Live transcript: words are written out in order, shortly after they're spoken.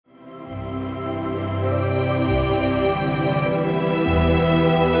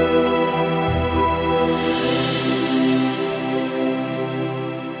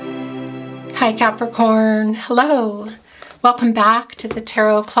Hi Capricorn, hello. Welcome back to the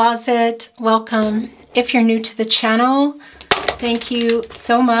Tarot Closet. Welcome. If you're new to the channel, thank you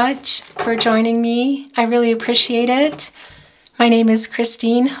so much for joining me. I really appreciate it. My name is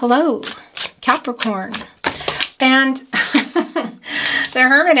Christine. Hello, Capricorn. And the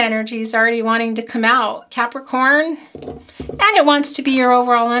Hermit energy is already wanting to come out, Capricorn. And it wants to be your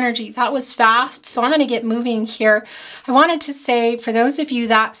overall energy. That was fast, so I'm going to get moving here. I wanted to say, for those of you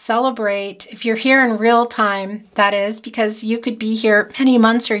that celebrate, if you're here in real time, that is, because you could be here many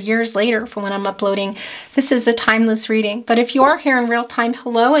months or years later from when I'm uploading. This is a timeless reading. But if you are here in real time,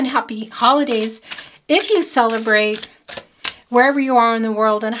 hello and happy holidays. If you celebrate, wherever you are in the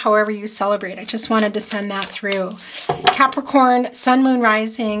world and however you celebrate, I just wanted to send that through. Capricorn, Sun, Moon,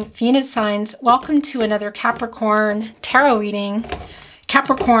 Rising, Venus signs, welcome to another Capricorn tarot reading.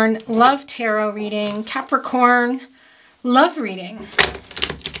 Capricorn love tarot reading. Capricorn love reading.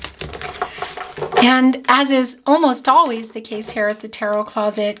 And as is almost always the case here at the Tarot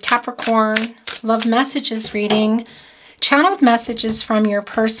Closet, Capricorn love messages reading, channeled messages from your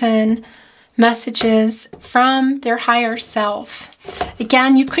person, messages from their higher self.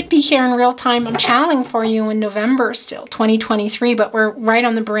 Again, you could be here in real time. I'm channeling for you in November still, 2023, but we're right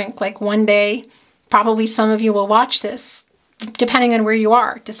on the brink. Like one day, probably some of you will watch this, depending on where you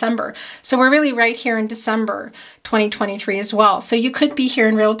are, December. So we're really right here in December 2023 as well. So you could be here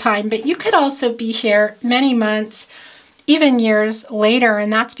in real time, but you could also be here many months, even years later,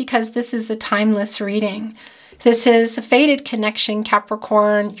 and that's because this is a timeless reading. This is a fated connection,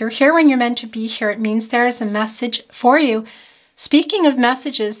 Capricorn. You're here when you're meant to be here. It means there is a message for you. Speaking of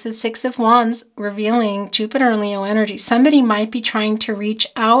messages, the Six of Wands revealing Jupiter and Leo energy. Somebody might be trying to reach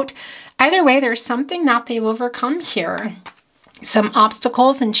out. Either way, there's something that they've overcome here. Some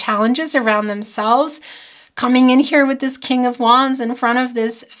obstacles and challenges around themselves. Coming in here with this King of Wands in front of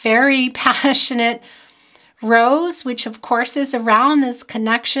this very passionate Rose, which of course is around this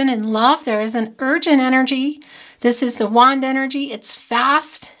connection and love. There is an urgent energy. This is the Wand energy. It's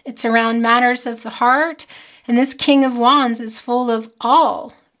fast. It's around matters of the heart. And this King of Wands is full of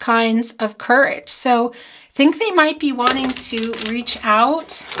all kinds of courage. So I think they might be wanting to reach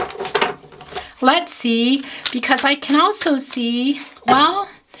out. Let's see, because I can also see, well,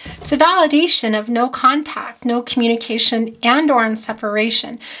 it's a validation of no contact, no communication, and or in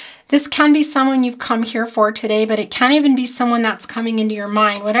separation. This can be someone you've come here for today, but it can even be someone that's coming into your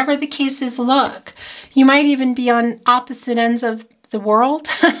mind. Whatever the case is, look. You might even be on opposite ends of the world,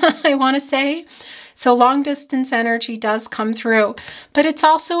 I want to say. So long distance energy does come through, but it's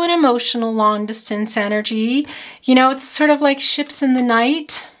also an emotional long distance energy. You know, it's sort of like ships in the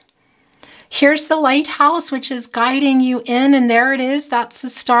night. Here's the lighthouse, which is guiding you in, and there it is. That's the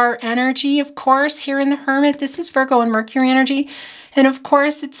star energy, of course. Here in the Hermit, this is Virgo and Mercury energy. And of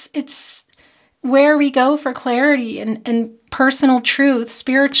course, it's where we go for clarity and personal truth,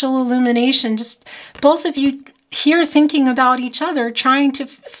 spiritual illumination. Just both of you here thinking about each other, trying to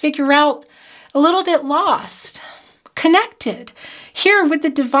figure out, a little bit lost, connected. Here with the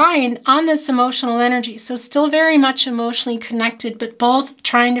divine on this emotional energy. So still very much emotionally connected, but both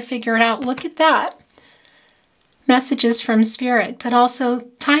trying to figure it out. Look at that. Messages from spirit, but also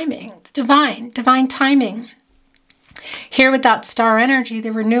timing, divine timing. Here with that star energy,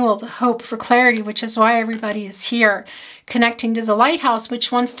 the renewal, the hope for clarity, which is why everybody is here, connecting to the lighthouse,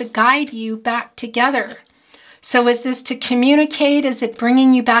 which wants to guide you back together. So is this to communicate? Is it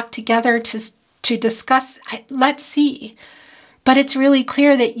bringing you back together to discuss? Let's see. But it's really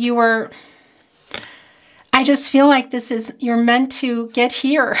clear that you are, I just feel like this is, you're meant to get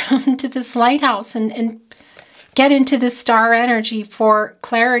here to this lighthouse and get into this star energy for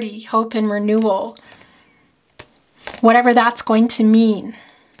clarity, hope, and renewal. Whatever that's going to mean.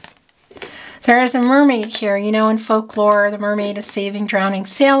 There is a mermaid here. You know, in folklore, the mermaid is saving drowning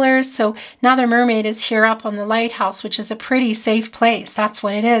sailors. So now the mermaid is here up on the lighthouse, which is a pretty safe place. That's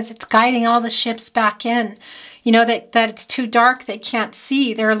what it is. It's guiding all the ships back in. You know, that it's too dark, they can't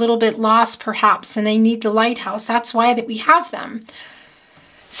see. They're a little bit lost perhaps, and they need the lighthouse. That's why that we have them.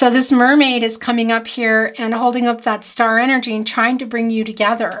 So this mermaid is coming up here and holding up that star energy and trying to bring you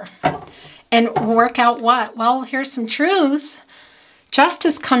together. And work out what? Well, here's some truth.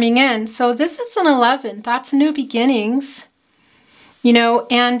 Justice coming in. So this is an 11. That's new beginnings. You know,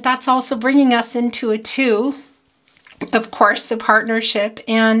 and that's also bringing us into a 2. Of course, the partnership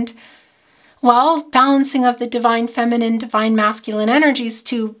and, well, balancing of the divine feminine, divine masculine energies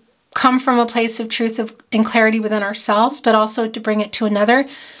to come from a place of truth and clarity within ourselves, but also to bring it to another.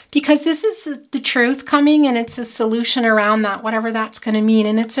 Because this is the truth coming and it's a solution around that, whatever that's going to mean.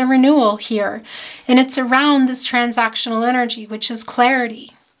 And it's a renewal here. And it's around this transactional energy, which is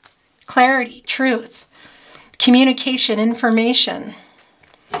clarity. clarity, truth, communication, information.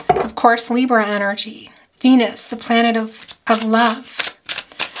 Of course, Libra energy, Venus, the planet of love.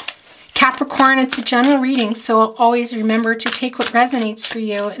 Capricorn, it's a general reading, so always remember to take what resonates for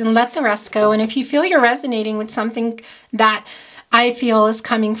you and let the rest go. And if you feel you're resonating with something that I feel is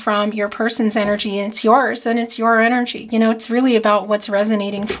coming from your person's energy and it's yours, then it's your energy. You know, it's really about what's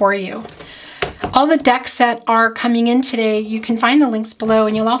resonating for you. All the decks that are coming in today, you can find the links below,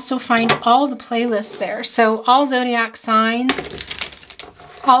 and you'll also find all the playlists there. So all zodiac signs,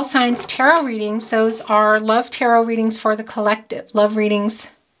 all signs tarot readings, those are love tarot readings for the collective, love readings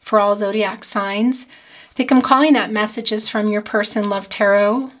for all zodiac signs. I think I'm calling that messages from your person love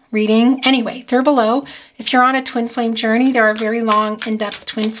tarot reading. Anyway, they're below. If you're on a twin flame journey, there are very long, in-depth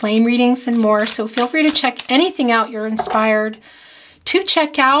twin flame readings and more. So feel free to check anything out you're inspired to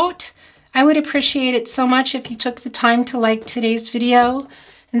check out. I would appreciate it so much if you took the time to like today's video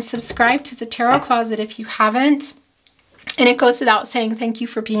and subscribe to the Tarot Closet if you haven't. And it goes without saying, thank you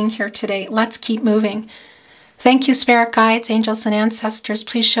for being here today. Let's keep moving. Thank you, spirit guides, angels, and ancestors.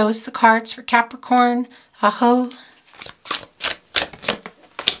 Please show us the cards for Capricorn. Aho.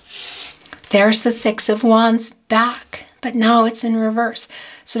 There's the Six of Wands back, but now it's in reverse.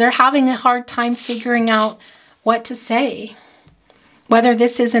 So they're having a hard time figuring out what to say, whether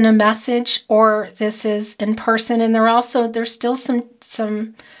this is in a message or this is in person. And there's still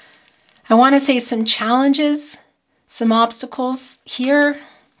some, I want to say some challenges, some obstacles here,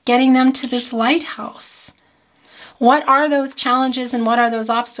 getting them to this lighthouse. What are those challenges and what are those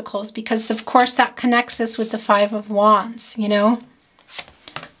obstacles? Because of course that connects us with the Five of Wands, you know.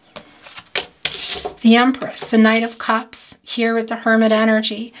 The Empress, the Knight of Cups, here with the Hermit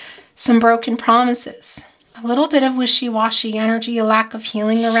energy, some broken promises, a little bit of wishy-washy energy, a lack of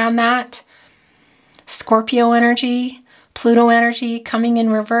healing around that. Scorpio energy, Pluto energy coming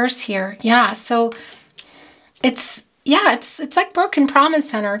in reverse here. Yeah, so it's like broken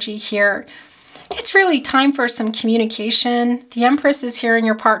promise energy here. It's really time for some communication. The Empress is here in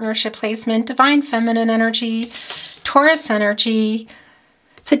your partnership placement, divine feminine energy, Taurus energy,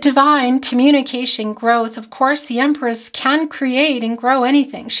 the divine communication growth. Of course, the Empress can create and grow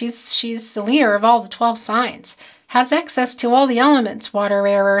anything. She's the leader of all the 12 signs, has access to all the elements, water,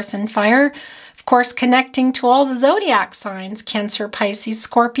 air, earth, and fire. Of course, connecting to all the zodiac signs, Cancer, Pisces,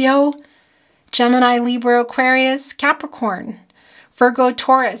 Scorpio, Gemini, Libra, Aquarius, Capricorn, Virgo,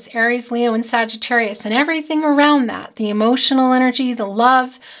 Taurus, Aries, Leo, and Sagittarius, and everything around that. The emotional energy, the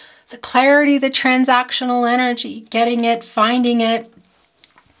love, the clarity, the transactional energy, getting it, finding it.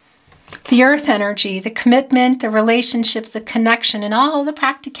 The earth energy, the commitment, the relationship, the connection, and all the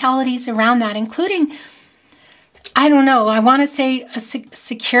practicalities around that, including, I don't know, I want to say a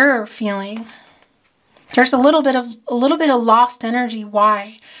secure feeling. There's a little bit of lost energy.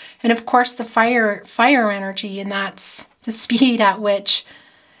 Why? And of course the fire energy, and that's the speed at which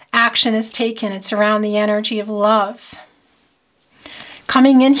action is taken. It's around the energy of love.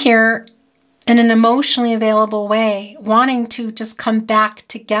 Coming in here in an emotionally available way, wanting to just come back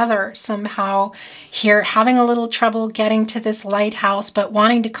together somehow here, having a little trouble getting to this lighthouse, but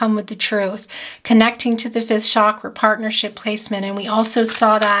wanting to come with the truth, connecting to the fifth chakra, partnership placement. And we also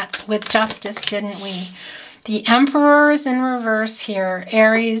saw that with justice, didn't we? The Emperor is in reverse here,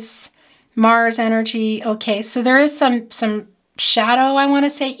 Aries, Mars energy. Okay, so there is some shadow, I want to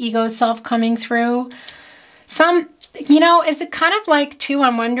say, ego self coming through. Some, you know, is it kind of like, too,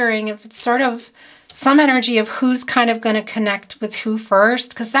 I'm wondering if it's sort of some energy of who's kind of going to connect with who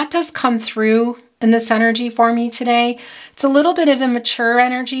first, because that does come through in this energy for me today. It's a little bit of immature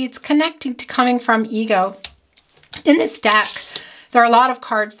energy. It's connecting to coming from ego. In this deck, there are a lot of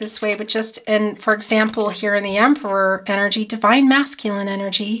cards this way, but just in, for example, here in the Emperor energy, divine masculine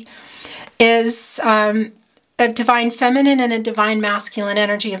energy is a divine feminine and a divine masculine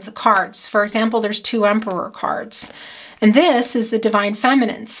energy of the cards. For example, there's 2 Emperor cards. And this is the divine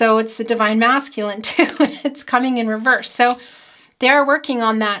feminine. So it's the divine masculine too. It's coming in reverse. So they're working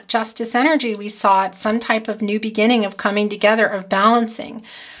on that justice energy we saw. It's some type of new beginning of coming together, of balancing.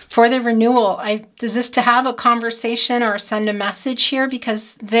 For the renewal, does this to have a conversation or send a message here?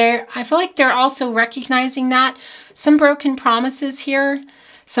 Because I feel like they're also recognizing that. Some broken promises here.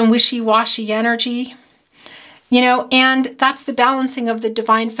 Some wishy-washy energy, you know, and that's the balancing of the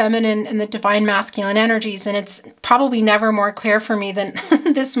divine feminine and the divine masculine energies. And it's probably never more clear for me than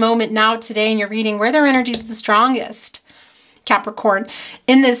this moment now today in your reading, where their energy is the strongest, Capricorn,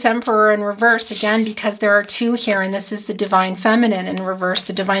 in this Emperor in reverse, again, because there are 2 here, and this is the divine feminine in reverse,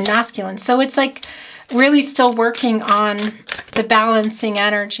 the divine masculine. So it's like really still working on the balancing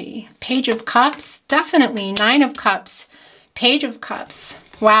energy. Page of Cups, definitely. 9 of Cups, Page of Cups.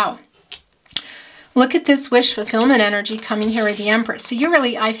 Wow. Look at this wish fulfillment energy coming here with the Empress. So you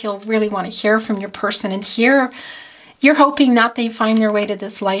really, I feel, really want to hear from your person. And here, you're hoping that they find their way to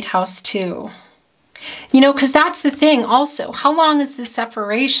this lighthouse too. You know, because that's the thing also. How long has this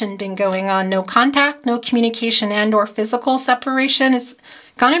separation been going on? No contact, no communication, and or physical separation. It's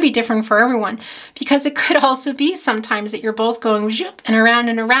going to be different for everyone, because it could also be sometimes that you're both going and around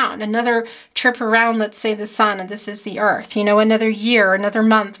and around. Another trip around, let's say the sun, and this is the earth. You know, another year, another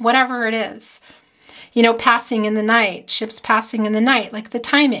month, whatever it is. You know, passing in the night, ships passing in the night, like the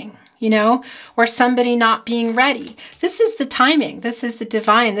timing, you know, or somebody not being ready. This is the timing. This is the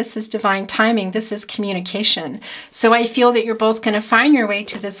divine. This is divine timing. This is communication. So I feel that you're both going to find your way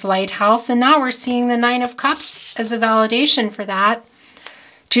to this lighthouse. And now we're seeing the Nine of Cups as a validation for that.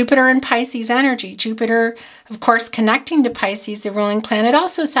 Jupiter and Pisces energy. Jupiter, of course, connecting to Pisces, the ruling planet.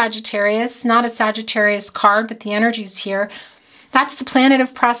 Also Sagittarius, not a Sagittarius card, but the energy's here. That's the planet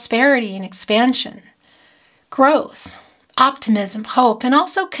of prosperity and expansion. Growth, optimism, hope, and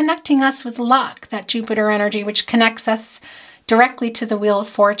also connecting us with luck, that Jupiter energy, which connects us directly to the Wheel of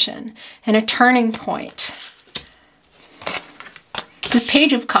Fortune, and a turning point. This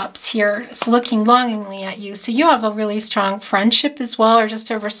Page of Cups here is looking longingly at you. So you have a really strong friendship as well, or just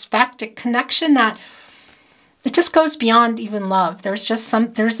a respect, a connection that it just goes beyond even love. There's just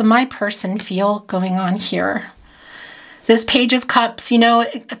there's the my person feel going on here. This Page of Cups, you know,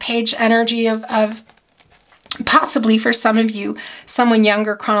 a page energy of possibly for some of you, someone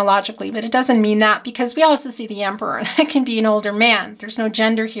younger chronologically, but it doesn't mean that, because we also see the Emperor, and it can be an older man. There's no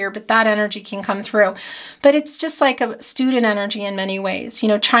gender here, but that energy can come through. But it's just like a student energy in many ways, you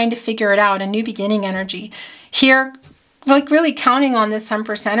know, trying to figure it out, a new beginning energy. Here, like really counting on this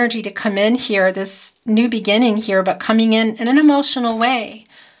Empress energy to come in here, this new beginning here, but coming in an emotional way.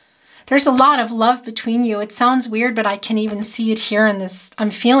 There's a lot of love between you. It sounds weird, but I can even see it here in this.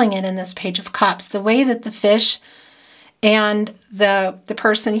 I'm feeling it in this Page of Cups. The way that the fish and the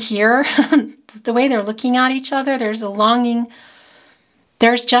person here, the way they're looking at each other, there's a longing.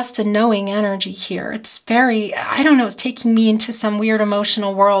 There's just a knowing energy here. It's very, I don't know, it's taking me into some weird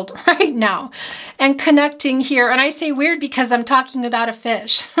emotional world right now. And connecting here, and I say weird because I'm talking about a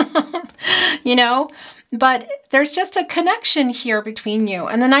fish, you know? But there's just a connection here between you.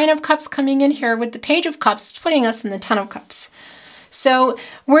 And the Nine of Cups coming in here with the Page of Cups, putting us in the Ten of Cups. So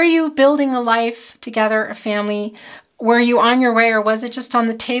were you building a life together, a family? Were you on your way, or was it just on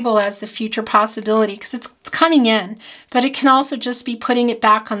the table as the future possibility? Because it's coming in, but it can also just be putting it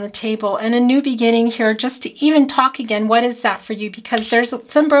back on the table. And a new beginning here, just to even talk again. What is that for you? Because there's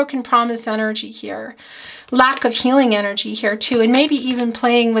some broken promise energy here. Lack of healing energy here too, and maybe even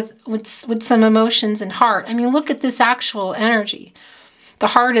playing with some emotions and heart. I mean, look at this actual energy. The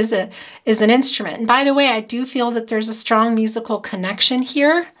heart is an instrument. And by the way, I do feel that there's a strong musical connection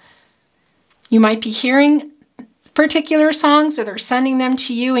here. You might be hearing particular songs, or they're sending them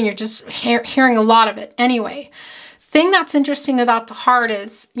to you, and you're just hearing a lot of it. Anyway, thing that's interesting about the heart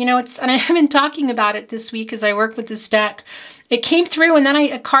is, you know, and I've been talking about it this week as I work with this deck. It came through, and then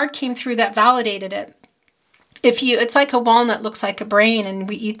a card came through that validated it. It's like a walnut looks like a brain, and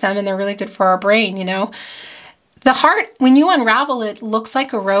we eat them and they're really good for our brain, you know. The heart, when you unravel it, looks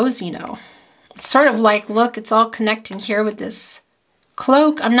like a rose, you know. It's sort of like, look, it's all connecting here with this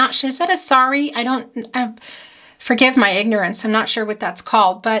cloak. I'm not sure, is that a sari? Forgive my ignorance. I'm not sure what that's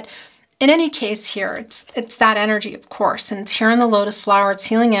called, but in any case here, it's that energy, of course, and it's here in the lotus flower. It's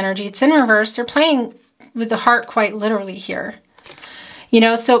healing energy. It's in reverse. They're playing with the heart quite literally here. You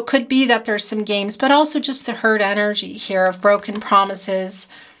know, so it could be that there's some games, but also just the hurt energy here of broken promises,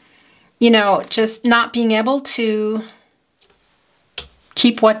 you know, just not being able to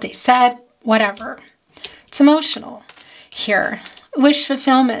keep what they said, whatever. It's emotional here. Wish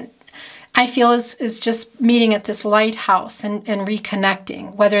fulfillment, I feel, is just meeting at this lighthouse and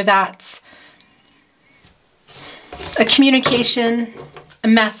reconnecting, whether that's a communication, a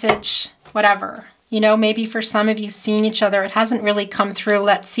message, whatever. You know, maybe for some of you seeing each other, it hasn't really come through.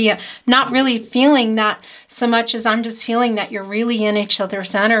 Let's see. I'm not really feeling that so much as I'm just feeling that you're really in each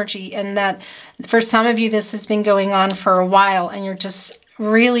other's energy, and that for some of you, this has been going on for a while, and you're just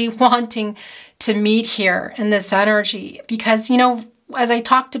really wanting to meet here in this energy. Because, you know, as I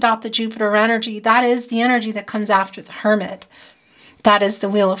talked about the Jupiter energy, that is the energy that comes after the Hermit. That is the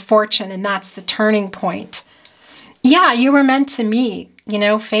Wheel of Fortune, and that's the turning point. Yeah, you were meant to meet. You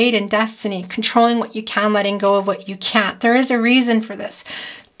know, fate and destiny, controlling what you can, letting go of what you can't. There is a reason for this.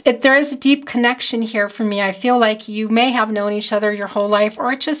 There is a deep connection here for me. I feel like you may have known each other your whole life,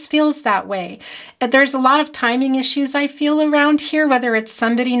 or it just feels that way. There's a lot of timing issues I feel around here, whether it's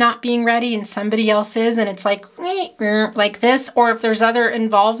somebody not being ready and somebody else is, and it's like this, or if there's other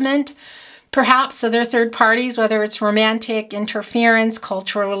involvement. perhaps. So they're third parties, whether it's romantic, interference,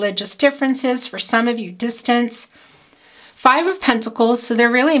 cultural, religious differences. For some of you, distance. 5 of Pentacles, so they're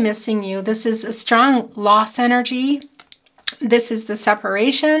really missing you. This is a strong loss energy. This is the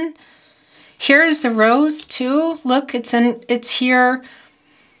separation. Here's the rose too. Look, it's here.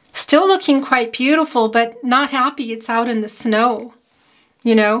 Still looking quite beautiful, but not happy. It's out in the snow,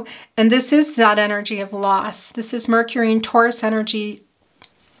 you know. And this is that energy of loss. This is Mercury and Taurus energy.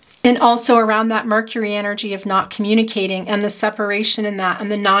 And also around that Mercury energy of not communicating and the separation in that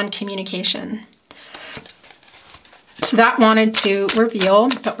and the non-communication. So that wanted to reveal,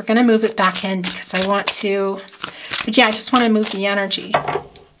 but we're going to move it back in because I want to, but yeah, I just want to move the energy.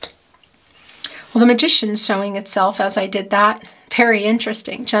 Well, the Magician's showing itself as I did that. Very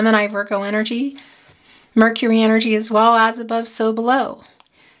interesting. Gemini, Virgo energy, Mercury energy as well, as above, so below.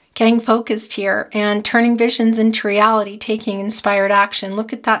 Getting focused here and turning visions into reality, taking inspired action.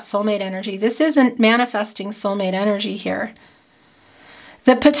 Look at that soulmate energy. This isn't manifesting soulmate energy here.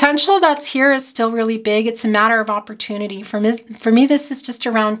 The potential that's here is still really big. It's a matter of opportunity. For me, this is just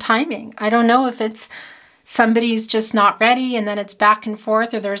around timing. I don't know if it's somebody's just not ready and then it's back and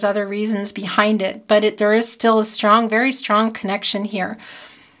forth, or there's other reasons behind it. But there is still a strong, very strong connection here.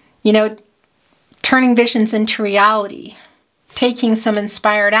 You know, turning visions into reality, taking some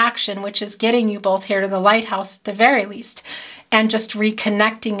inspired action, which is getting you both here to the lighthouse at the very least, and just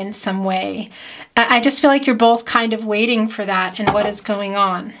reconnecting in some way. I just feel like you're both kind of waiting for that and what is going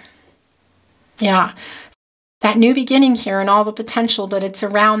on. Yeah, that new beginning here and all the potential, but it's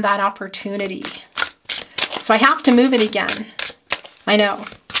around that opportunity. So I have to move it again. I know.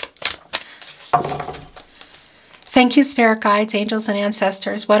 Thank you, Spirit Guides, Angels, and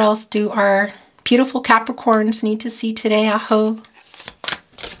Ancestors. What else do our beautiful Capricorns need to see today? Aho.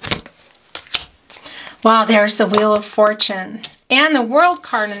 Wow, there's the Wheel of Fortune and the World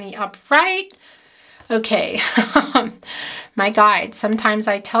card in the upright. Okay, my guide, sometimes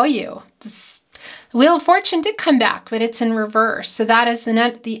I tell you, the Wheel of Fortune did come back, but it's in reverse. So that is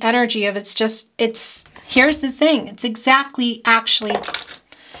the energy of here's the thing. It's exactly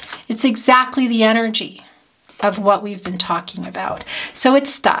the energy of what we've been talking about. So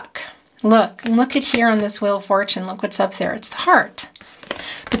it's stuck. Look at here on this Wheel of Fortune. Look what's up there. It's the heart.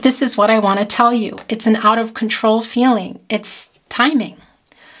 But this is what I want to tell you. It's an out of control feeling. It's timing.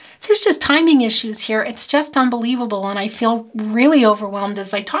 There's just timing issues here. It's just unbelievable. And I feel really overwhelmed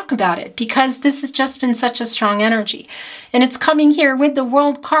as I talk about it because this has just been such a strong energy. And it's coming here with the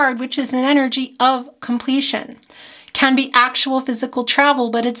World card, which is an energy of completion. Can be actual physical travel,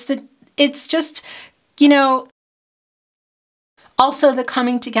 but it's just, you know, also the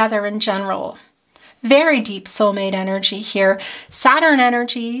coming together in general. Very deep soulmate energy here. Saturn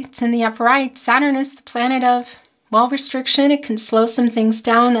energy, it's in the upper right. Saturn is the planet of, well, restriction. It can slow some things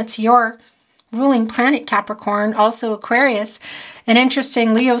down. That's your ruling planet, Capricorn. Also Aquarius. An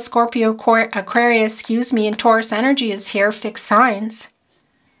interesting Leo, Scorpio, Aquarius, and Taurus energy is here. Fixed signs.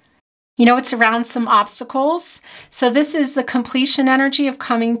 You know, it's around some obstacles. So this is the completion energy of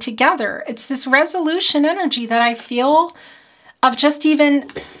coming together. It's this resolution energy that I feel of just even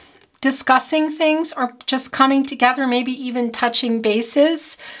discussing things or just coming together, maybe even touching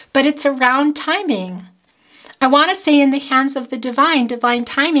bases, but it's around timing. I want to say in the hands of the divine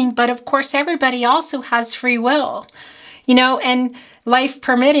timing, but of course everybody also has free will, you know, and life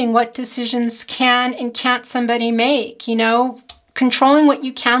permitting what decisions can and can't somebody make, you know, controlling what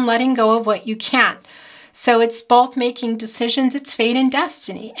you can, letting go of what you can't. So it's both making decisions, it's fate and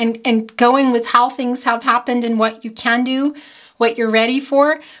destiny, and going with how things have happened and what you can do, what you're ready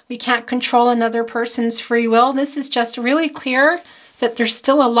for. We can't control another person's free will. This is just really clear that there's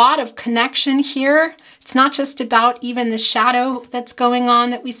still a lot of connection here. It's not just about even the shadow that's going on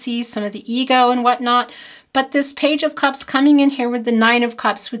that we see, some of the ego and whatnot, but this Page of Cups coming in here with the Nine of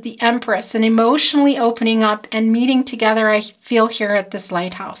Cups, with the Empress, and emotionally opening up and meeting together, I feel here at this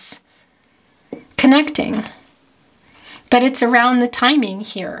lighthouse. Connecting. But it's around the timing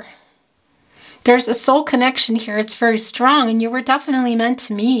here. There's a soul connection here. It's very strong, and you were definitely meant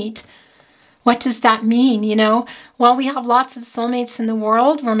to meet. What does that mean? You know, well, we have lots of soulmates in the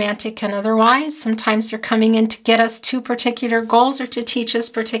world, romantic and otherwise. Sometimes they're coming in to get us to particular goals or to teach us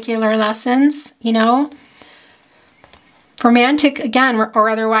particular lessons, you know. Romantic, again, or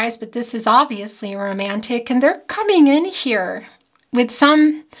otherwise, but this is obviously romantic, and they're coming in here with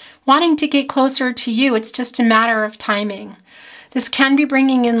some wanting to get closer to you. It's just a matter of timing. This can be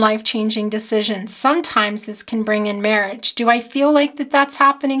bringing in life-changing decisions. Sometimes this can bring in marriage. Do I feel like that's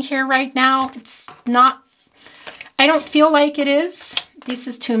happening here right now? It's not. I don't feel like it is. This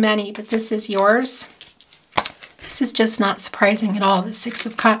is too many, but this is yours. This is just not surprising at all, the Six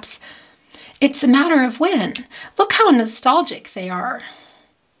of Cups. It's a matter of when. Look how nostalgic they are.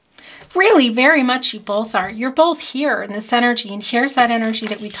 Really, very much you both are. You're both here in this energy, and here's that energy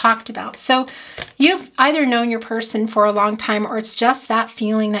that we talked about. So you've either known your person for a long time, or it's just that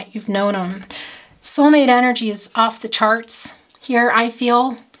feeling that you've known them. Soulmate energy is off the charts here, I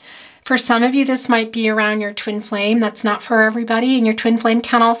feel. For some of you, this might be around your twin flame. That's not for everybody, and your twin flame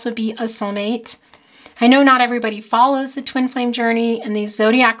can also be a soulmate. I know not everybody follows the twin flame journey, and these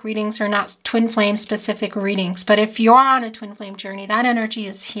zodiac readings are not twin flame specific readings. But if you're on a twin flame journey, that energy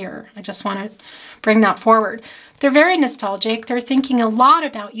is here. I just want to bring that forward. They're very nostalgic. They're thinking a lot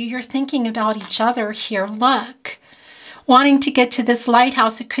about you. You're thinking about each other here. Look, wanting to get to this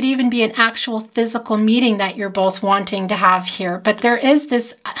lighthouse. It could even be an actual physical meeting that you're both wanting to have here. But there is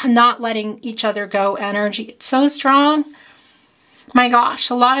this not letting each other go energy. It's so strong. My gosh,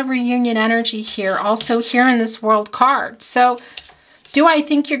 a lot of reunion energy here, also here in this world card. So do I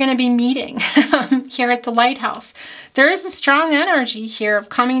think you're going to be meeting here at the lighthouse? There is a strong energy here of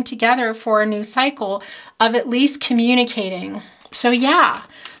coming together for a new cycle, of at least communicating. So yeah,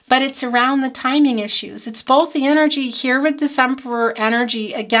 but it's around the timing issues. It's both the energy here with this Emperor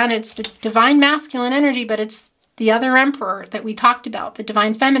energy. Again, it's the divine masculine energy, but it's the other Emperor that we talked about, the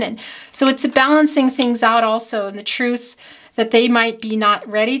divine feminine. So it's a balancing things out also, and the truth that they might be not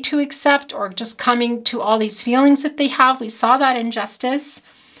ready to accept, or just coming to all these feelings that they have. We saw that in Justice,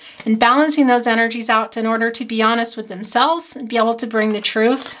 and balancing those energies out in order to be honest with themselves and be able to bring the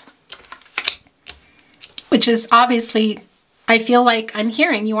truth, which is obviously, I feel like I'm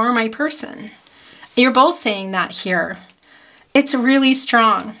hearing, you are my person. You're both saying that here. It's a really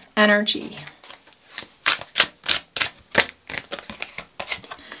strong energy.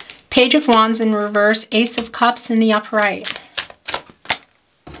 Page of Wands in reverse, Ace of Cups in the upright.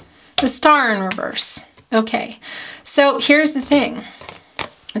 The Star in reverse. Okay, so here's the thing.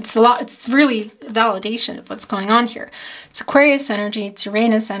 It's really a validation of what's going on here. It's Aquarius energy, it's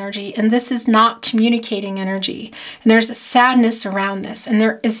Uranus energy, and this is not communicating energy. And there's a sadness around this, and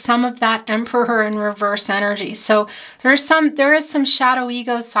there is some of that Emperor in reverse energy. So there is some shadow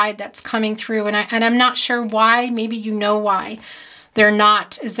ego side that's coming through, and I'm not sure why. Maybe you know why. They're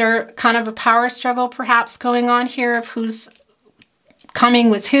not. Is there kind of a power struggle perhaps going on here of who's coming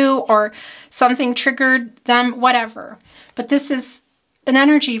with who, or something triggered them, whatever. But this is an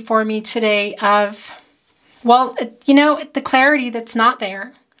energy for me today of, well, you know, the clarity that's not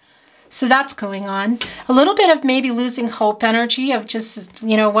there. So that's going on. A little bit of maybe losing hope energy of just,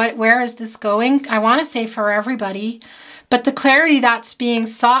 you know, where is this going? I want to say for everybody. But the clarity that's being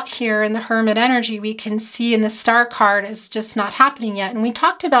sought here in the Hermit energy, we can see in the Star card, is just not happening yet. And we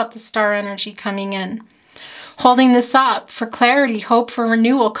talked about the Star energy coming in. Holding this up for clarity, hope for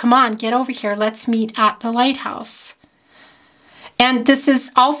renewal. Come on, get over here. Let's meet at the lighthouse. And this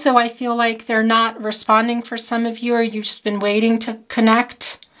is also, I feel like they're not responding for some of you, or you've just been waiting to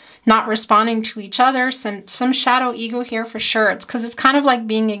connect, not responding to each other. Some shadow ego here for sure. It's because it's kind of like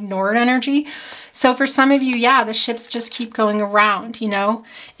being ignored energy. So for some of you, yeah, the ships just keep going around, you know,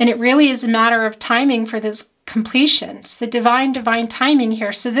 and it really is a matter of timing for this completion. It's the divine timing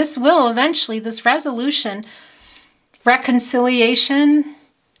here. So this will eventually, this resolution, reconciliation,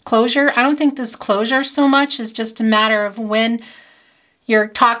 closure. I don't think this closure so much is just a matter of when you're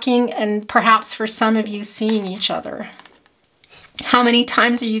talking, and perhaps for some of you seeing each other. How many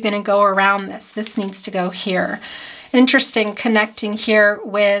times are you going to go around this? This needs to go here. Interesting, connecting here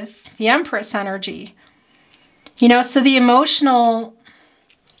with the Empress energy. You know, so the emotional,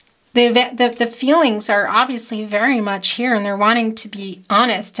 the feelings are obviously very much here, and they're wanting to be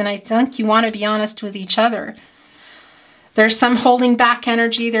honest, and I think you want to be honest with each other. There's some holding back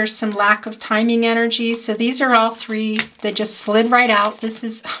energy. There's some lack of timing energy. So these are all three that just slid right out. This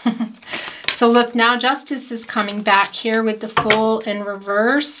is, so look, now Justice is coming back here with the Fool in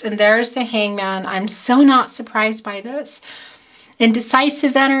reverse. And there's the Hangman. I'm so not surprised by this.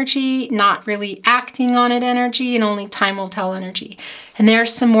 Indecisive energy, not really acting on it energy, and only time will tell energy. And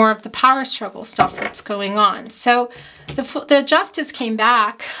there's some more of the power struggle stuff that's going on. So the Justice came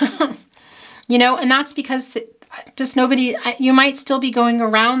back, you know, and that's because just nobody, you might still be going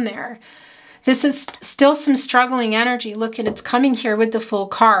around there. This is still some struggling energy. Look, and it's coming here with the Fool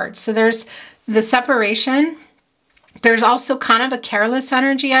card. So there's the separation. There's also kind of a careless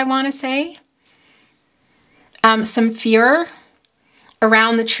energy, I want to say. Some fear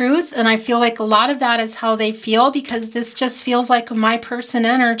around the truth. And I feel like a lot of that is how they feel, because this just feels like a my person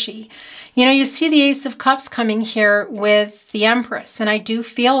energy. You know, you see the Ace of Cups coming here with the Empress. And I do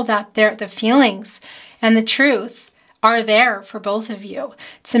feel that the feelings and the truth are there for both of you.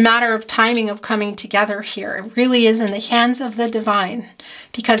 It's a matter of timing of coming together here. It really is in the hands of the divine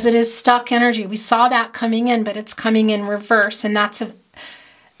because it is stuck energy. We saw that coming in, but it's coming in reverse, and that's an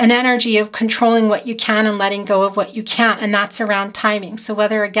energy of controlling what you can and letting go of what you can't, and that's around timing. So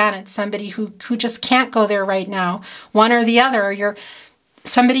whether, again, it's somebody who just can't go there right now, one or the other, or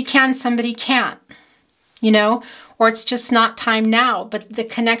somebody can, somebody can't, you know, or it's just not time now, but the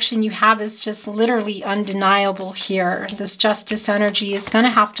connection you have is just literally undeniable here. This justice energy is going to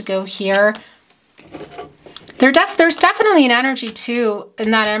have to go here. There's definitely an energy too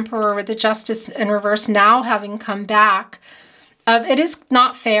in that Emperor with the justice in reverse now having come back of it is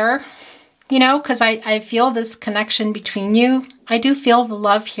not fair, you know, because I feel this connection between you. I do feel the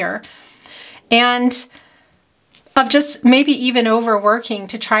love here. And of just maybe even overworking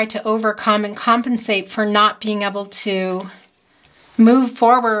to try to overcome and compensate for not being able to move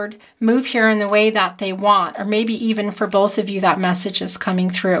forward, move here in the way that they want, or maybe even for both of you that message is coming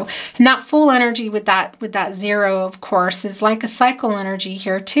through. And that Fool energy with that zero, of course, is like a cycle energy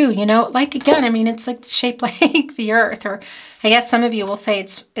here too, you know, like again, I mean, it's like shaped like the earth, or I guess some of you will say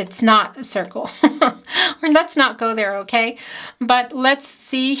it's not a circle. Or let's not go there, okay? But let's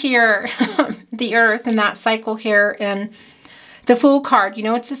see here the earth and that cycle here and the Fool card. You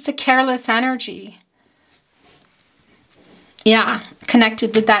know, it's just a careless energy. Yeah,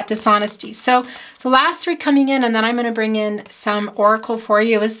 connected with that dishonesty. So the last three coming in, and then I'm going to bring in some oracle for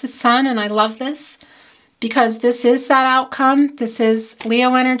you, is the Sun, and I love this because this is that outcome. This is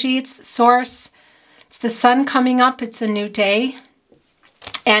Leo energy. It's the source. It's the sun coming up. It's a new day.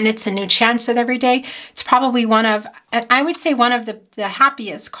 And it's a new chance with every day. It's probably one of, I would say one of the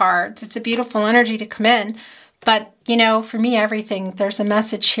happiest cards. It's a beautiful energy to come in. But, you know, for me, everything, there's a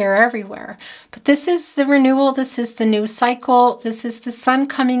message here everywhere. But this is the renewal. This is the new cycle. This is the sun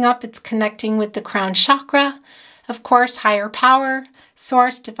coming up. It's connecting with the crown chakra. Of course, higher power,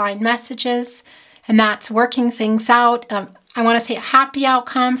 source, divine messages. And that's working things out. I want to say a happy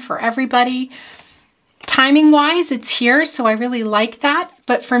outcome for everybody. Timing-wise, it's here, so I really like that.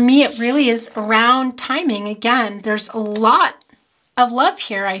 But for me, it really is around timing. Again, there's a lot of love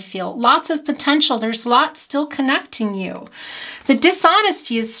here, I feel. Lots of potential. There's lots still connecting you. The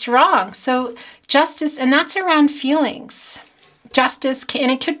dishonesty is strong. So justice, and that's around feelings. Justice,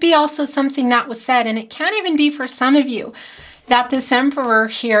 and it could be also something that was said, and it can even be for some of you, that this Emperor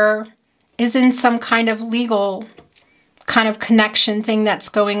here is in some kind of legal kind of connection thing that's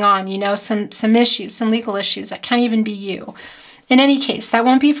going on, you know, some issues, some legal issues. That can't even be you. In any case, that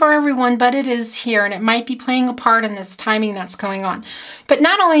won't be for everyone, but it is here, and it might be playing a part in this timing that's going on. But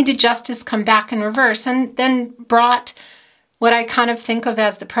not only did justice come back in reverse and then brought what I kind of think of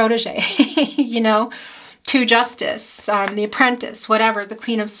as the protege, you know, to justice, the apprentice, whatever, the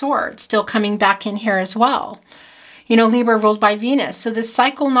Queen of Swords, still coming back in here as well. You know, Libra ruled by Venus. So the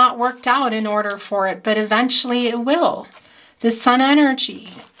cycle not worked out in order for it, but eventually it will. The Sun energy,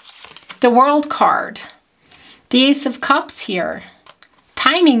 the World card, the Ace of Cups here.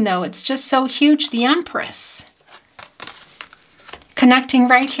 Timing, though, it's just so huge. The Empress. Connecting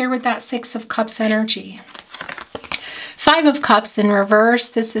right here with that Six of Cups energy. Five of Cups in reverse.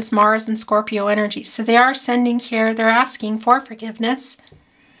 This is Mars and Scorpio energy. So they are sending here, they're asking for forgiveness.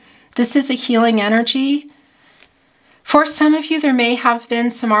 This is a healing energy. For some of you, there may have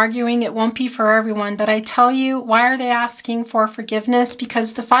been some arguing. It won't be for everyone. But I tell you, why are they asking for forgiveness?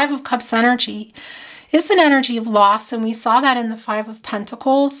 Because the Five of Cups energy is an energy of loss. And we saw that in the Five of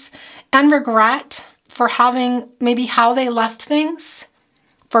Pentacles. And regret for having maybe how they left things.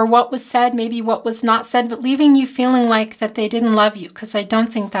 For what was said, maybe what was not said. But leaving you feeling like that they didn't love you. Because I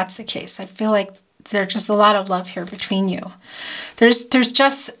don't think that's the case. I feel like there's just a lot of love here between you. There's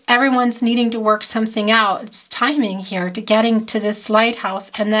just everyone's needing to work something out. It's timing here to getting to this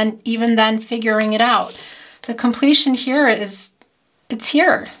lighthouse and then even then figuring it out. The completion here is, it's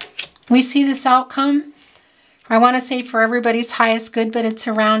here. We see this outcome. I want to say for everybody's highest good, but it's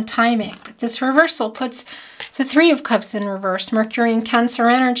around timing. But this reversal puts the Three of Cups in reverse, Mercury and Cancer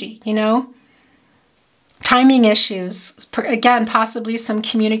energy, you know. Timing issues, again, possibly some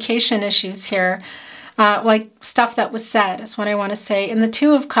communication issues here, like stuff that was said is what I want to say. And the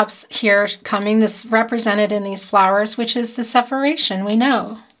Two of Cups here coming, this represented in these flowers, which is the separation, we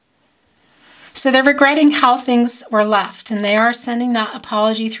know. So they're regretting how things were left, and they are sending that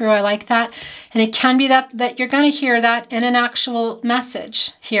apology through. I like that. And it can be that you're going to hear that in an actual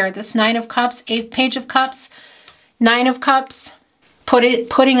message here. This Nine of Cups, Page of Cups, Nine of Cups,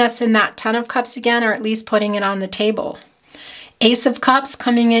 putting us in that Ten of Cups again, or at least putting it on the table. Ace of Cups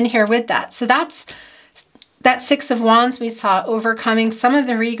coming in here with that. So that's that Six of Wands we saw overcoming some of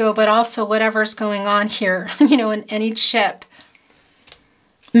their ego, but also whatever's going on here, you know, in any ship.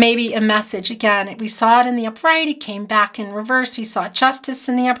 Maybe a message. Again, we saw it in the upright, it came back in reverse. We saw justice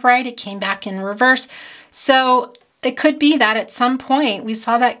in the upright, it came back in reverse. So it could be that at some point we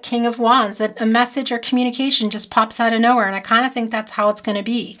saw that King of Wands, that a message or communication just pops out of nowhere. And I kind of think that's how it's going to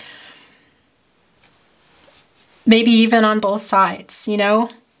be. Maybe even on both sides, you know.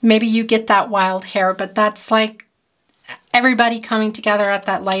 Maybe you get that wild hair, but that's like everybody coming together at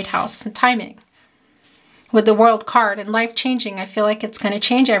that lighthouse and timing. With the World card and life-changing, I feel like it's going to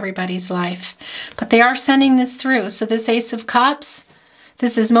change everybody's life. But they are sending this through. So this Ace of Cups,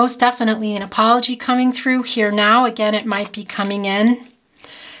 this is most definitely an apology coming through here now. Again, it might be coming in.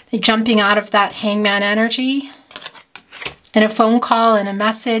 They're jumping out of that Hangman energy. And a phone call and a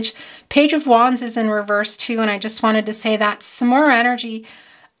message. Page of Wands is in reverse too, and I just wanted to say that some more energy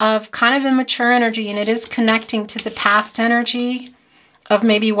of kind of immature energy, and it is connecting to the past energy of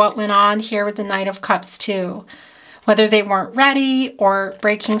maybe what went on here with the Knight of Cups too. Whether they weren't ready or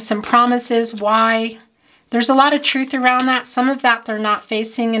breaking some promises, why? There's a lot of truth around that. Some of that they're not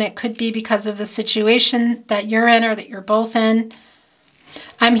facing, and it could be because of the situation that you're in or that you're both in.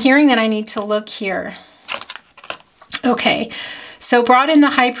 I'm hearing that I need to look here. Okay. So brought in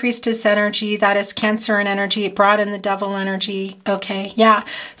the High Priestess energy, that is Cancer and energy. It brought in the Devil energy. Okay, yeah.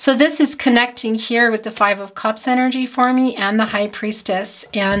 So this is connecting here with the Five of Cups energy for me and the High Priestess.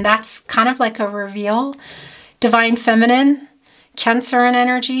 And that's kind of like a reveal. Divine Feminine, Cancer and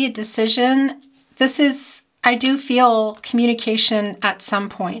energy, a decision. This is, I do feel communication at some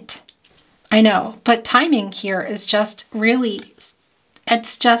point. I know, but timing here is just really,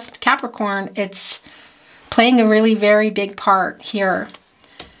 it's just Capricorn. It's playing a really very big part here.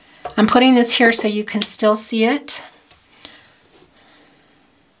 I'm putting this here so you can still see it.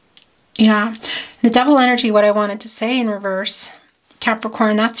 Yeah, the Devil energy, what I wanted to say in reverse,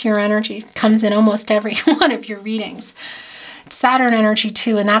 Capricorn, that's your energy. It comes in almost every one of your readings. It's Saturn energy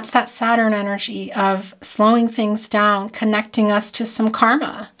too, and that's that Saturn energy of slowing things down, connecting us to some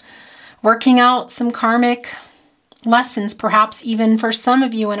karma, working out some karmic lessons, perhaps even for some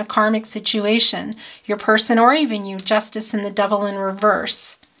of you in a karmic situation, your person or even you, Justice and the Devil in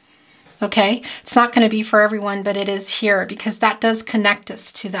reverse. Okay, it's not going to be for everyone, but it is here because that does connect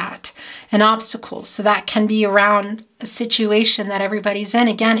us to that and obstacles. So that can be around a situation that everybody's in.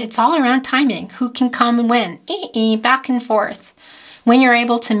 Again, it's all around timing. Who can come and when? Back and forth. When you're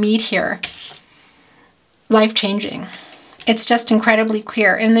able to meet here, life-changing. It's just incredibly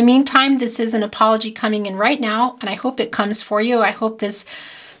clear. In the meantime, this is an apology coming in right now, and I hope it comes for you. I hope this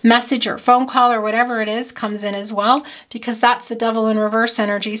message or phone call or whatever it is comes in as well, because that's the Devil in reverse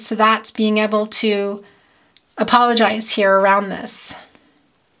energy. So that's being able to apologize here around this.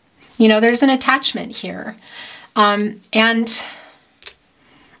 You know, there's an attachment here. And,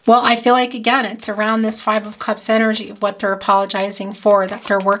 well, I feel like, again, it's around this Five of Cups energy of what they're apologizing for, that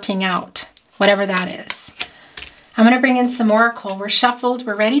they're working out, whatever that is. I'm going to bring in some Oracle. We're shuffled.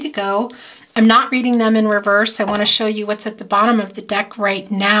 We're ready to go. I'm not reading them in reverse. I want to show you what's at the bottom of the deck right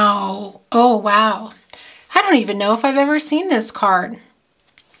now. Oh, wow. I don't even know if I've ever seen this card.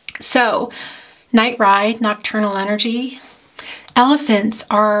 So, Night Ride, Nocturnal Energy. Elephants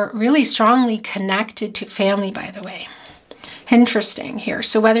are really strongly connected to family, by the way. Interesting here.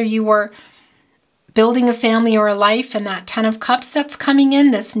 So whether you were building a family or a life, and that Ten of Cups that's coming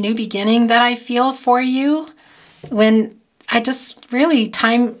in, this new beginning that I feel for you, when I just really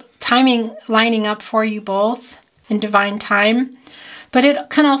timing lining up for you both in divine time. But it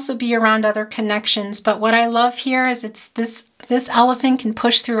can also be around other connections. But what I love here is it's this elephant can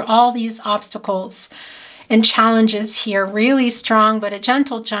push through all these obstacles and challenges here. Really strong, but a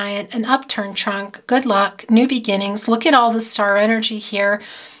gentle giant, an upturned trunk, good luck, new beginnings. Look at all the star energy here.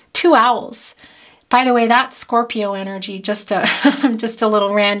 2 owls. By the way, that's Scorpio energy. Just a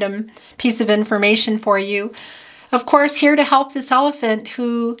little random piece of information for you. Of course, here to help this elephant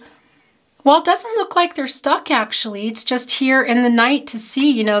who, well, it doesn't look like they're stuck, actually. It's just here in the night to see,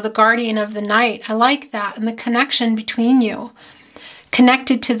 you know, the guardian of the night. I like that, and the connection between you.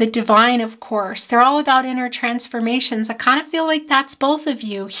 Connected to the divine, of course. They're all about inner transformations. I kind of feel like that's both of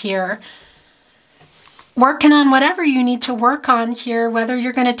you here. Working on whatever you need to work on here, whether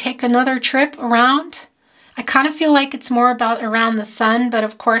you're going to take another trip around. I kind of feel like it's more about around the sun, but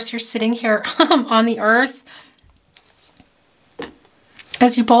of course you're sitting here on the earth.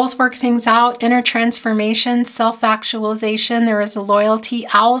 As you both work things out, inner transformation, self-actualization, there is a loyalty.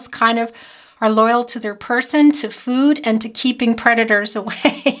 Owls kind of are loyal to their person, to food, and to keeping predators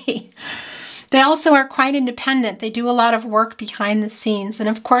away. They also are quite independent. They do a lot of work behind the scenes. And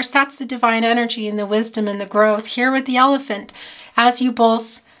of course, that's the divine energy and the wisdom and the growth here with the elephant as you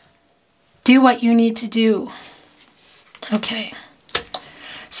both do what you need to do. Okay.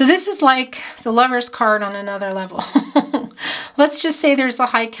 So this is like the Lover's card on another level. Let's just say there's a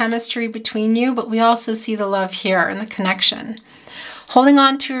high chemistry between you, but we also see the love here and the connection. Holding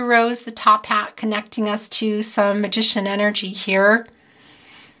on to a rose, the top hat, connecting us to some magician energy here.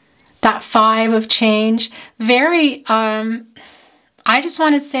 That 5 of change. Very, I just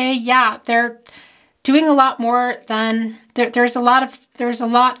want to say, yeah, they're doing a lot more than, there's a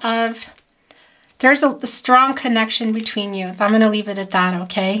strong connection between you. I'm going to leave it at that,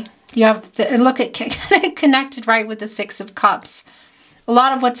 okay? You have, look at, connected right with the 6 of Cups. A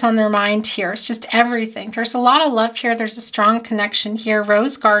lot of what's on their mind here. It's just everything. There's a lot of love here. There's a strong connection here.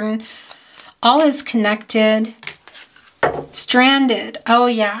 Rose garden. All is connected. Stranded. Oh,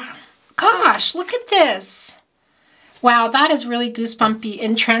 yeah. Gosh, look at this. Wow, that is really goosebumpy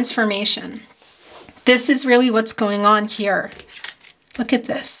in transformation. This is really what's going on here. Look at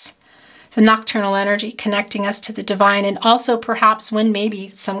this. The nocturnal energy connecting us to the divine, and also perhaps when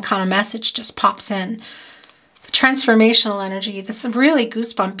maybe some kind of message just pops in. The transformational energy, this is really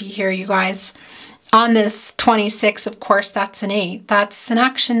goosebumpy here, you guys. On this 26, of course, that's an 8. That's an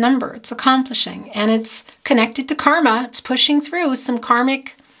action number. It's accomplishing, and it's connected to karma. It's pushing through some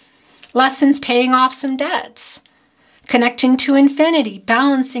karmic lessons, paying off some debts. Connecting to infinity,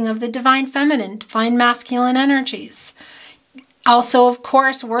 balancing of the divine feminine, divine masculine energies. Also, of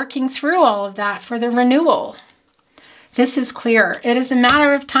course, working through all of that for the renewal. This is clear. It is a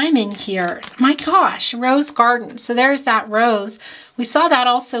matter of timing here. My gosh, rose garden. So there's that rose. We saw that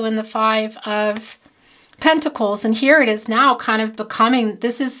also in the 5 of Pentacles. And here it is now kind of becoming,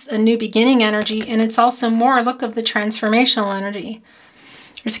 this is a new beginning energy. And it's also more, look, of the transformational energy.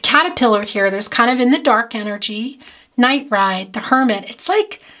 There's a caterpillar here. There's kind of in the dark energy. Night ride, the hermit. It's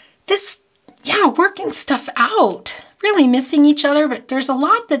like this, yeah, working stuff out. Really missing each other, but there's a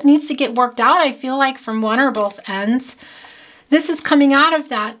lot that needs to get worked out, I feel like, from one or both ends. This is coming out of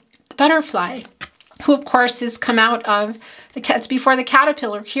that butterfly, who of course has come out of the cats before the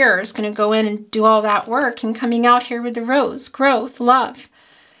caterpillar here is going to go in and do all that work, and coming out here with the rose, growth, love,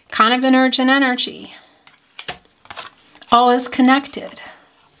 kind of an urgent energy. All is connected.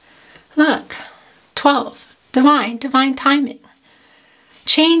 Look, 12, divine timing.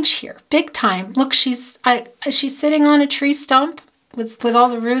 Change here, big time. Look, she's sitting on a tree stump with all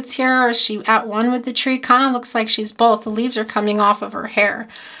the roots here, or is she at one with the tree? Kind of looks like she's both. The leaves are coming off of her hair.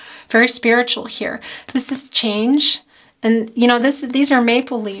 Very spiritual here. This is change, and you know, these are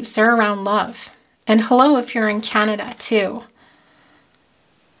maple leaves. They're around love. And hello if you're in Canada too.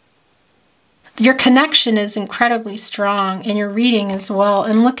 Your connection is incredibly strong in your reading as well.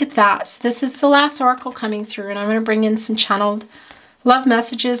 And look at that. So this is the last oracle coming through, and I'm going to bring in some channeled love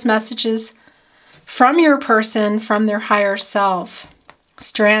messages, messages from your person, from their higher self.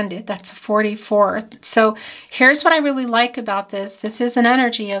 Stranded, that's a 44. So here's what I really like about this. This is an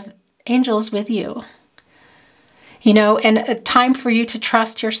energy of angels with you. You know, and a time for you to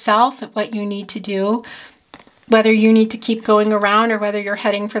trust yourself at what you need to do. Whether you need to keep going around or whether you're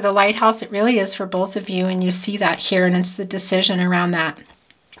heading for the lighthouse, it really is for both of you. And you see that here, and it's the decision around that.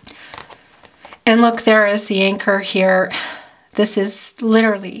 And look, there is the anchor here. This is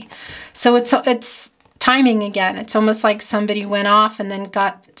literally, so it's timing again. It's almost like somebody went off and then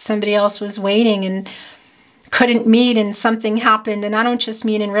somebody else was waiting and couldn't meet, and something happened. And I don't just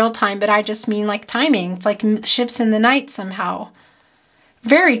mean in real time, but I just mean like timing. It's like ships in the night somehow.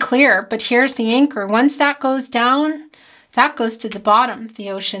 Very clear, but here's the anchor. Once that goes down, that goes to the bottom, the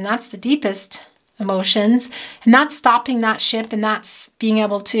ocean. That's the deepest emotions. And that's stopping that ship, and that's being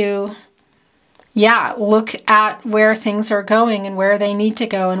able to, yeah, look at where things are going and where they need to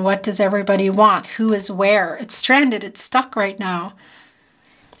go and what does everybody want, who is where. It's stranded, it's stuck right now.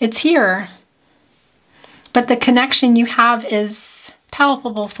 It's here. But the connection you have is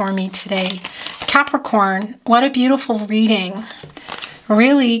palpable for me today. Capricorn, what a beautiful reading.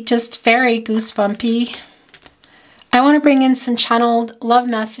 Really just very goosebumpy. I want to bring in some channeled love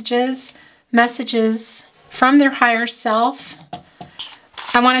messages, messages from their higher self.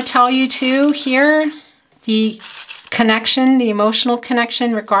 I want to tell you too here, the connection, the emotional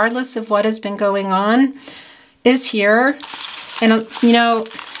connection, regardless of what has been going on, is here. And you know,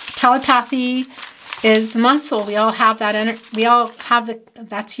 telepathy is muscle. We all have that. We all have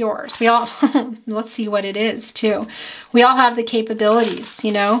that's yours. We all, let's see what it is too. We all have the capabilities,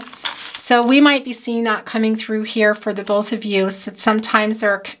 you know. So we might be seeing that coming through here for the both of you. So sometimes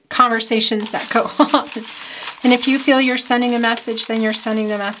there are conversations that go on. And if you feel you're sending a message, then you're sending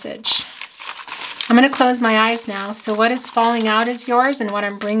the message. I'm going to close my eyes now. So what is falling out is yours, and what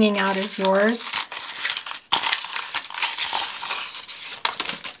I'm bringing out is yours.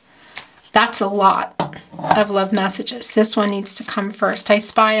 That's a lot of love messages. This one needs to come first. I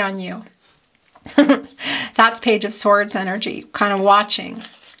spy on you. That's Page of Swords energy, kind of watching.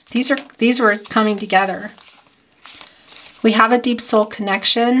 These were coming together. We have a deep soul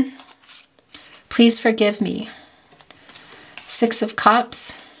connection. Please forgive me. 6 of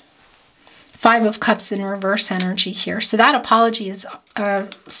Cups. 5 of Cups in reverse energy here. So that apology is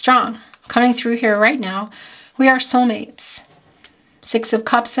strong. Coming through here right now. We are soulmates. 6 of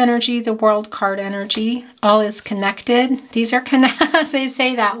Cups energy, the World card energy. All is connected. These are connected. As they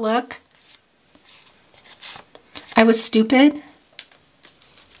say that, look. I was stupid.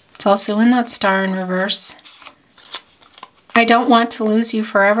 It's also in that star in reverse. I don't want to lose you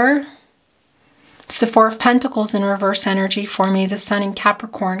forever. It's the 4 of Pentacles in reverse energy for me. The Sun in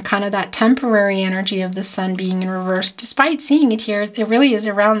Capricorn. Kind of that temporary energy of the Sun being in reverse. Despite seeing it here, it really is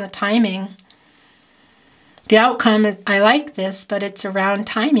around the timing. The outcome, I like this, but it's around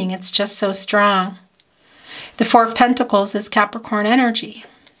timing. It's just so strong. The 4 of Pentacles is Capricorn energy.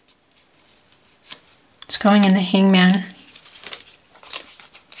 It's going in the Hangman.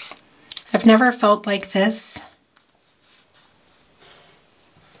 I've never felt like this.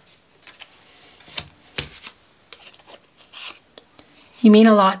 You mean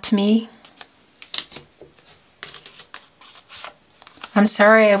a lot to me. I'm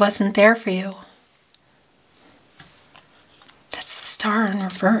sorry I wasn't there for you. Star in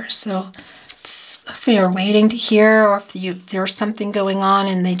reverse. So it's, if you're waiting to hear, or if there was something going on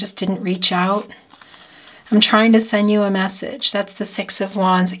and they just didn't reach out, I'm trying to send you a message. That's the 6 of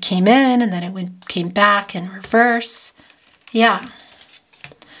Wands. It came in and then it came back in reverse. Yeah.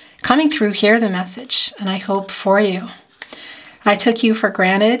 Coming through here, the message, and I hope for you. I took you for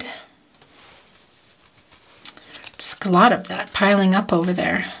granted. It's a lot of that piling up over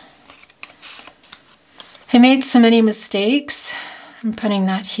there. I made so many mistakes. I'm putting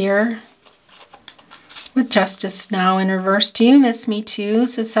that here. With Justice now in reverse. Do you miss me too?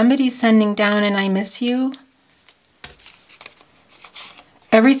 So somebody's sending down and I miss you.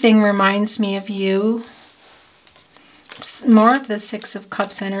 Everything reminds me of you. It's more of the 6 of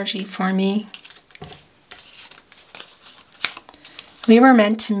Cups energy for me. We were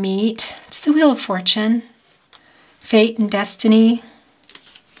meant to meet. It's the Wheel of Fortune. Fate and destiny.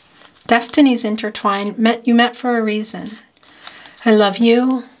 Destiny's intertwined. You met for a reason. I love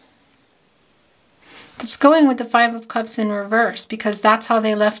you. It's going with the 5 of Cups in reverse because that's how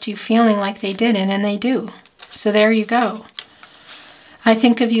they left you feeling like they didn't, and they do. So there you go. I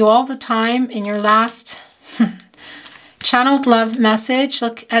think of you all the time in your last channeled love message.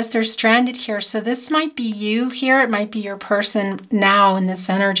 Look, as they're stranded here. So this might be you here. It might be your person now in this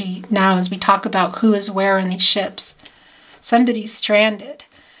energy now as we talk about who is where in these ships. Somebody's stranded.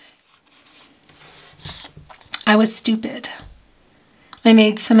 I was stupid. I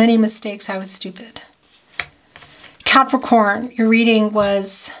made so many mistakes. I was stupid. Capricorn, your reading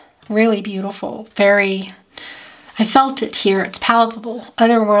was really beautiful. Very, I felt it here. It's palpable,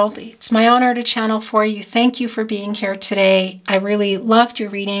 otherworldly. It's my honor to channel for you. Thank you for being here today. I really loved your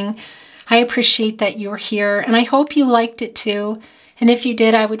reading. I appreciate that you're here, and I hope you liked it too. And if you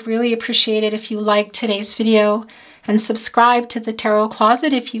did, I would really appreciate it if you liked today's video and subscribe to the Tarot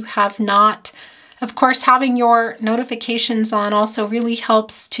Closet if you have not. Of course, having your notifications on also really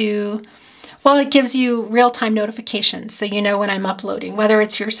helps to, well, it gives you real-time notifications so you know when I'm uploading. Whether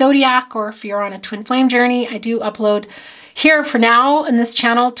it's your zodiac or if you're on a twin flame journey, I do upload here for now in this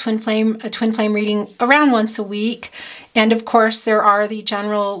channel a twin flame reading around once a week. And of course, there are the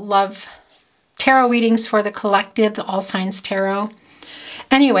general love tarot readings for the collective, the All Signs Tarot.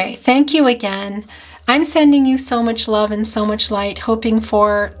 Anyway, thank you again. I'm sending you so much love and so much light, hoping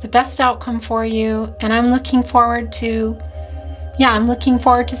for the best outcome for you. And I'm looking forward to, I'm looking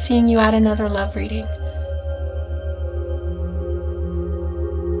forward to seeing you at another love reading.